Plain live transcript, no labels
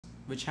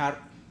which are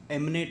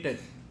emanated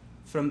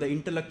from the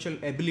intellectual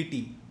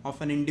ability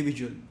of an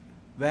individual,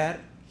 where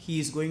he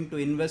is going to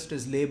invest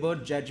his labor,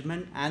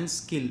 judgment and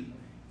skill,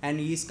 and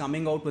he is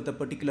coming out with a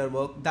particular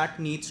work that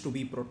needs to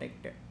be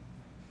protected.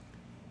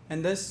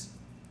 And thus,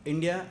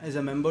 India is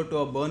a member to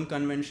a Berne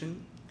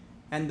Convention,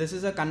 and this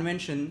is a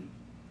convention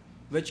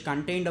which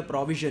contained a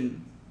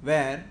provision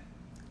where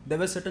there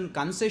were certain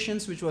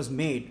concessions which was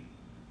made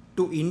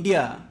to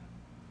India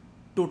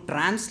to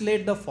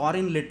translate the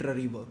foreign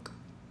literary work.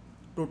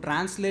 To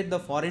translate the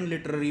foreign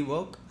literary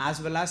work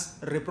as well as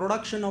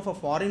reproduction of a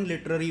foreign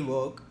literary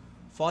work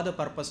for the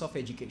purpose of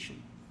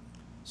education.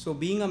 So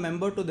being a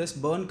member to this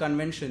Berne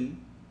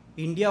Convention,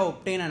 India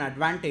obtained an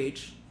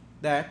advantage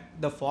that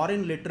the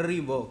foreign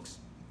literary works,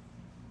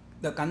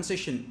 the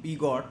concession we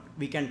got,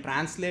 we can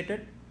translate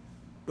it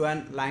to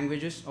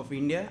languages of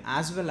India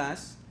as well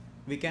as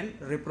we can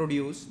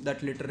reproduce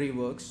that literary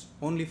works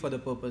only for the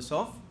purpose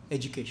of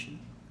education.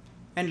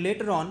 And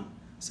later on,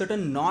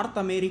 certain North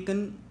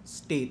American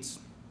states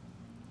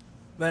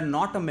were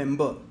not a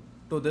member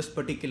to this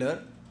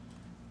particular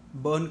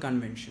Berne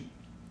Convention.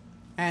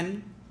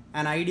 And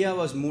an idea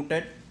was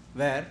mooted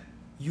where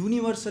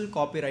Universal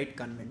Copyright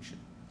Convention,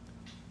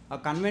 a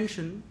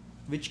convention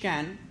which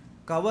can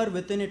cover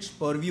within its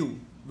purview,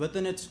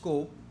 within its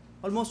scope,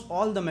 almost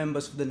all the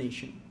members of the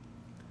nation.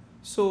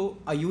 So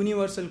a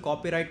Universal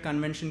Copyright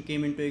Convention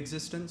came into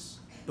existence,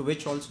 to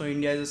which also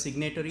India is a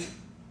signatory,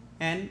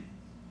 and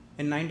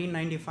in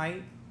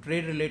 1995,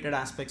 trade-related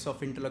aspects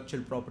of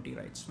intellectual property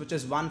rights, which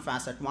is one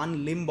facet,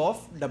 one limb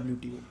of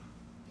WTO.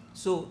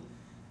 So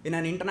in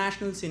an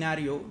international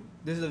scenario,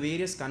 this is the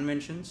various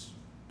conventions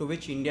to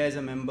which India is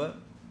a member,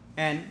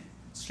 and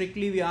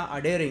strictly we are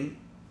adhering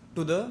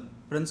to the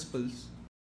principles